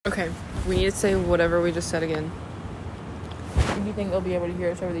Okay, we need to say whatever we just said again. Do you think they'll be able to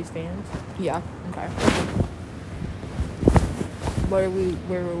hear us over these fans? Yeah. Okay. Where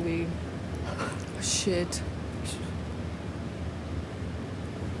were we? Shit.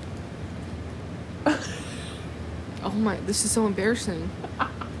 Oh my, this is so embarrassing.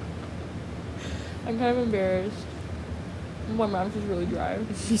 I'm kind of embarrassed. My mouth's just really dry.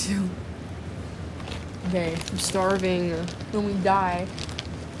 Me too. Okay. I'm starving. When we die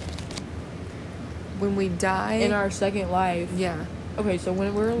When we die. in our second life. Yeah. Okay, so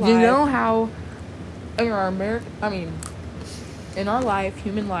when we're alive. You know how. In our in our life,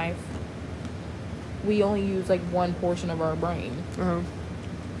 human life, we only use like one portion of our brain.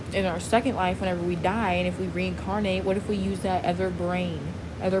 In our second life, whenever we die, and if we reincarnate, what if we use that other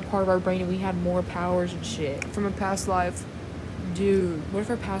part of our brain, and we had more powers and shit? From a past life. Dude, what if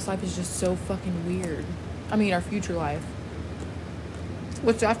our past life is just so fucking weird? I mean, our future life.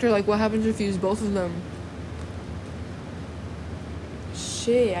 What's after, like, what happens if you use both of them?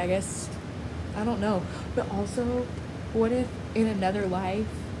 Shit, I guess. I don't know. But also, what if in another life,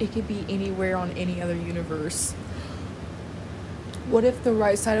 it could be anywhere on any other universe? What if the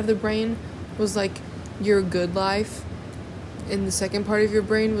right side of the brain was, like, your good life, and the second part of your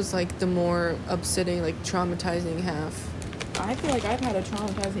brain was, like, the more upsetting, like, traumatizing half? I feel like I've had a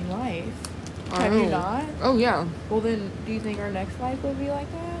traumatizing life. Have you not? Oh, yeah. Well, then, do you think our next life will be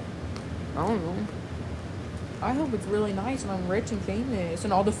like that? I don't know. I hope it's really nice and I'm rich and famous,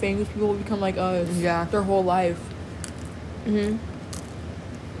 and all the famous people will become like us. Yeah. Their whole life. And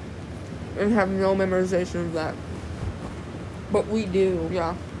have no memorization of that. But we do.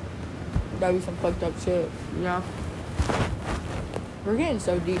 Yeah. That'd be some fucked up shit. Yeah. We're getting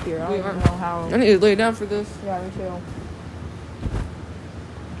so deep here. I don't We even are. know how. I need to lay down for this. Yeah, me too.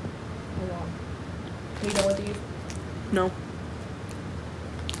 Hold on. You know what these? No.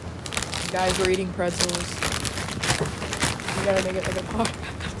 Guys, we're eating pretzels. We gotta make it like a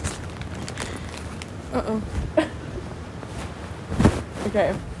podcast. Uh-oh.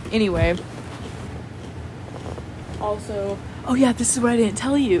 Okay. Anyway. Also, oh yeah, this is what I didn't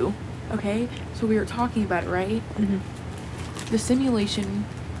tell you. Okay? So we were talking about it, right? The simulation,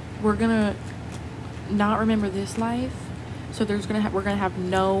 we're gonna not remember this life. So we're gonna have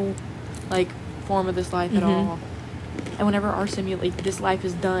no, like, form of this life at all. And whenever our this life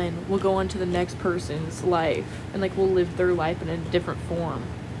is done, we'll go on to the next person's life. And, like, we'll live their life in a different form.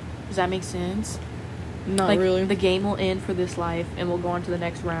 Does that make sense? Not like, really. The game will end for this life, and we'll go on to the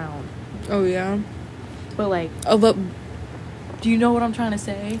next round. Oh, yeah? But, like... Oh, but... Do you know what I'm trying to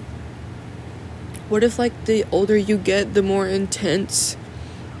say? What if, like, the older you get, the more intense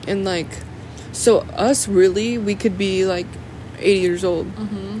and, like... So, us, really, we could be, like, 80 years old.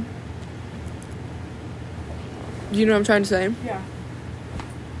 Do you know what I'm trying to say? Yeah.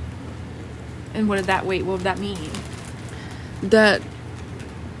 And what would that mean? That...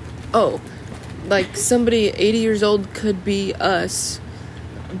 Oh. Like, somebody 80 years old could be us,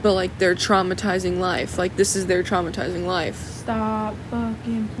 but, like, their traumatizing life. Like, this is their traumatizing life. Stop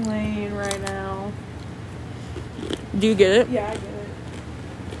fucking playing right now. Do you get it? Yeah, I get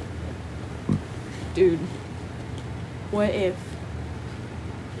it. Dude, what if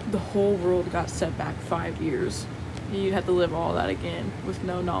the whole world got set back 5 years? And you'd have to live all that again with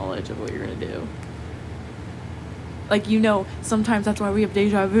no knowledge of what you're gonna do. Like, you know, sometimes that's why we have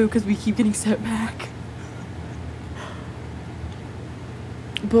deja vu, because we keep getting set back.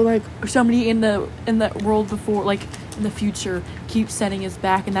 But, like... Or somebody in the world before, like, in the future, keeps setting us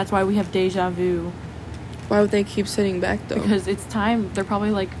back, and that's why we have deja vu. Why would they keep sitting back, though? Because it's time. They're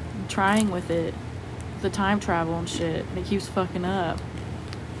probably, like, trying with it. The time travel and shit. And it keeps fucking up.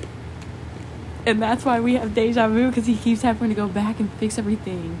 And that's why we have deja vu, because he keeps having to go back and fix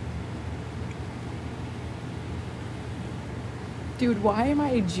everything. Dude, why am I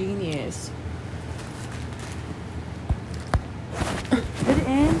a genius? Did it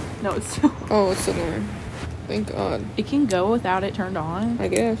end? No, it's still... Oh, it's still going. Thank God. It can go without it turned on? I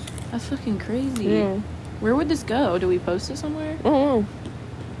guess. That's fucking crazy. Yeah. Where would this go? Do we post it somewhere? I don't know.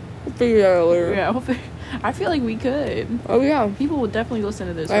 We'll figure it out later. Yeah, I feel like we could. Oh, yeah. People would definitely listen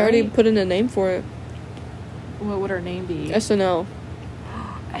to this, I already right? put in a name for it. What would our name be? SNL.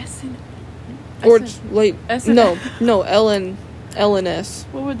 SN... Or, SN... late... SN... No, LNS.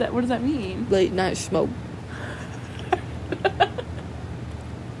 What does that mean? Late night smoke.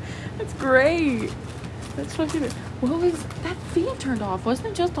 That's great. That's fucking... What was... That feed turned off. Wasn't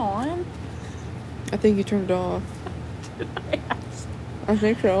it just on? I think you turned it off. Did I ask? I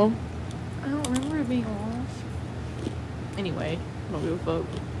think so. I don't remember it being off. Anyway, I don't give a fuck.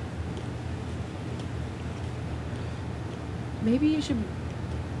 Maybe you should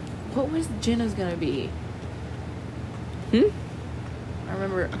What was Jenna's gonna be? I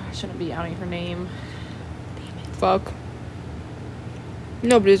remember, I shouldn't be outing her name. Fuck.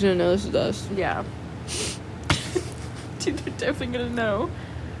 Nobody's gonna know this is us. Yeah. Dude, they're definitely gonna know.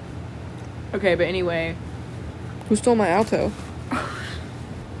 Okay, but anyway. Who stole my alto?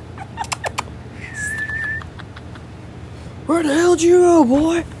 Where the hell did you go,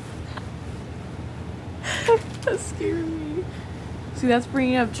 boy? That scared me. See, that's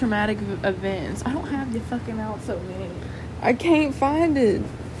bringing up traumatic events. I don't have the fucking alto, man. I can't find it.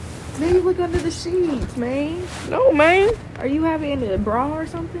 Maybe look under the sheets, man. No, man. Are you having a bra or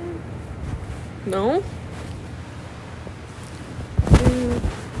something? No. Dude.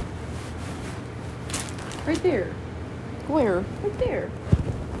 Right there. Where? Right there.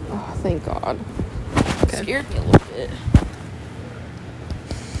 Oh, thank God. Okay. Scared me a little bit.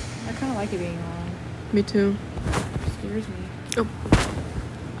 I kind of like it being on. Me too. It scares me. Oh.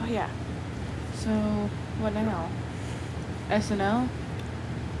 Oh, yeah. So, what now? SNL?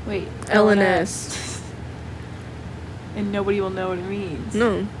 Wait. LNS. And nobody will know what it means.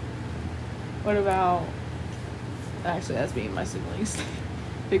 No. What about... Actually, that's me and my siblings.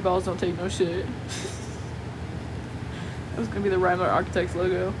 Big balls don't take no shit. That was gonna be the Rhymler Architects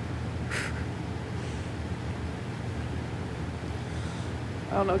logo.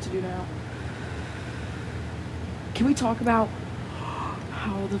 I don't know what to do now. Can we talk about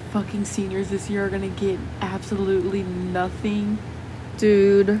how the fucking seniors this year are gonna get absolutely nothing?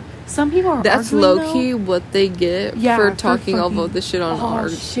 Dude. Some people are That's arguing, low-key what they get for talking all of this shit on our...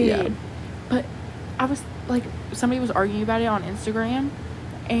 shit. Yeah. But I was, like, somebody was arguing about it on Instagram,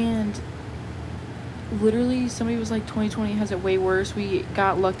 and literally somebody was like, 2020 has it way worse. We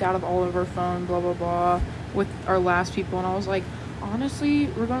got lucked out of all of our fun, blah, blah, blah, with our last people. And I was like, honestly,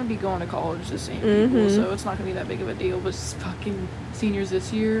 we're going to be going to college the same people, so it's not going to be that big of a deal. But fucking seniors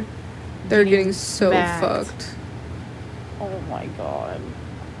this year, They're getting so smacked. fucked. Oh my God.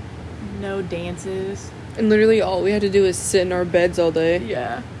 No dances. And literally all we had to do is sit in our beds all day.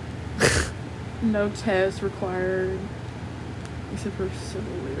 Yeah. No tests required. Except for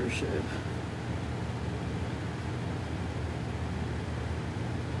civil leadership.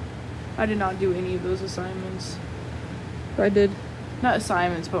 I did not do any of those assignments. I did. Not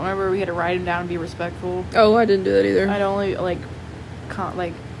assignments, but whenever we had to write them down and be respectful. Oh, I didn't do that either. I'd only,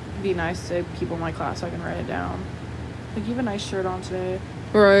 be nice to people in my class so I can write it down. Like, you have a nice shirt on today.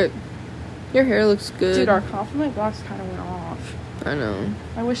 Right. Your hair looks good. Dude, our compliment box kind of went off. I know.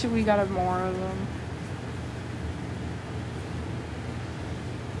 I wish we got more of them.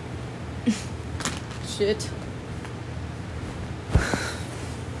 Shit.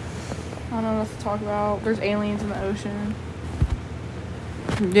 I don't know what to talk about. There's aliens in the ocean.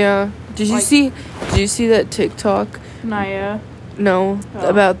 Yeah. Did you see that TikTok? Naya. No. Oh.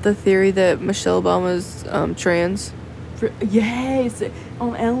 About the theory that Michelle Obama's trans? Yes!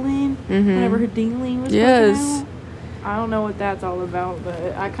 On Ellen? Mm-hmm. Whenever her dingling was Yes. out? I don't know what that's all about,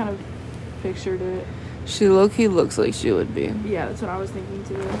 but I kind of pictured it. She low-key looks like she would be. Yeah, that's what I was thinking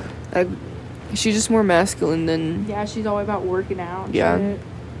too. Like, she's just more masculine than... Yeah, she's all about working out and Yeah. shit.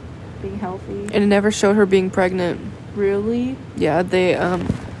 Being healthy. And it never showed her being pregnant. Really? Yeah, they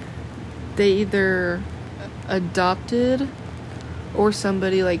either adopted or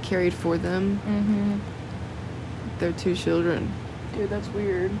somebody, like, carried for them Mm-hmm. their 2 children. Dude, that's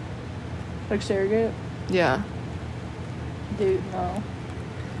weird. Like surrogate? Yeah. Dude, no.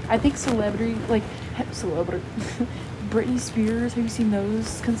 I think celebrity... Britney Spears, have you seen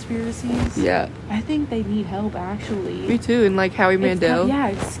those conspiracies? Yeah. I think they need help, actually. Me too, and, like, Howie Mandel.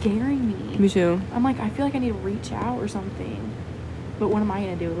 It's scaring me. Me too. I'm like, I feel like I need to reach out or something. But what am I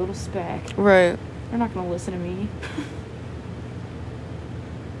going to do? A little speck. Right. They're not going to listen to me.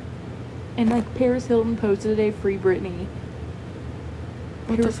 And, like, Paris Hilton posted today, free Britney.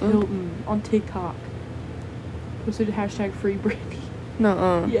 What the Paris fuck? Hilton on TikTok posted hashtag free Britney.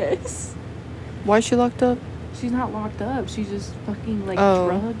 Nuh-uh. Yes. Why is she locked up? She's not locked up. She's just fucking, like, Oh.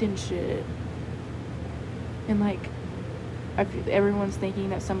 drugged and shit. And, like, everyone's thinking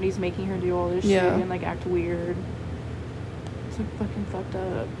that somebody's making her do all this shit Yeah. and, like, act weird. It's, like, fucking fucked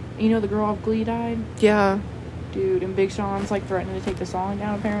up. You know the girl off Glee died? Yeah. Dude, and Big Sean's, like, threatening to take the song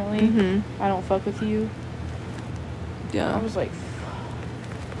down, apparently. Mm-hmm. I don't fuck with you. Yeah. I was like,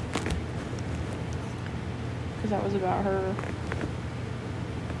 because that was about her.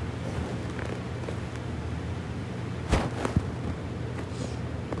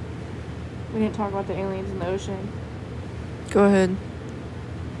 We didn't talk about the aliens in the ocean. Go ahead.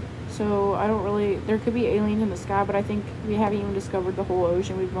 So, I don't really... There could be aliens in the sky, but I think we haven't even discovered the whole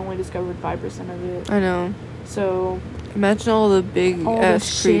ocean. We've only discovered 5% of it. I know. So, Imagine all the big All the ass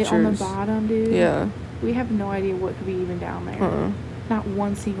shit creatures. on the bottom, dude. Yeah. We have no idea what could be even down there. Not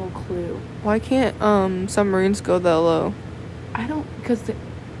one single clue. Why can't submarines go that low? I don't, because the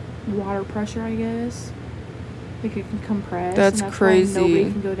water pressure, I guess. Like it can compress. That's and that's crazy. Why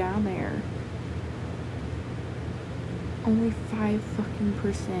nobody can go down there. Only 5%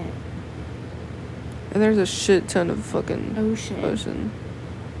 And there's a shit ton of fucking ocean.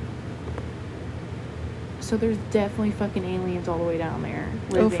 So there's definitely fucking aliens all the way down there.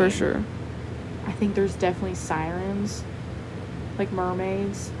 Oh, for living. sure. I think there's definitely sirens. Like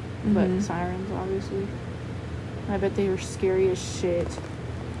mermaids. But sirens, obviously. I bet they are scary as shit.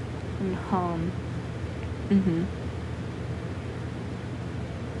 And hum. Mm-hmm.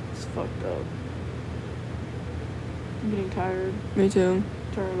 It's fucked up. I'm getting tired. Me too.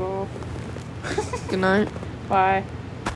 Turn it off. Good night. Bye.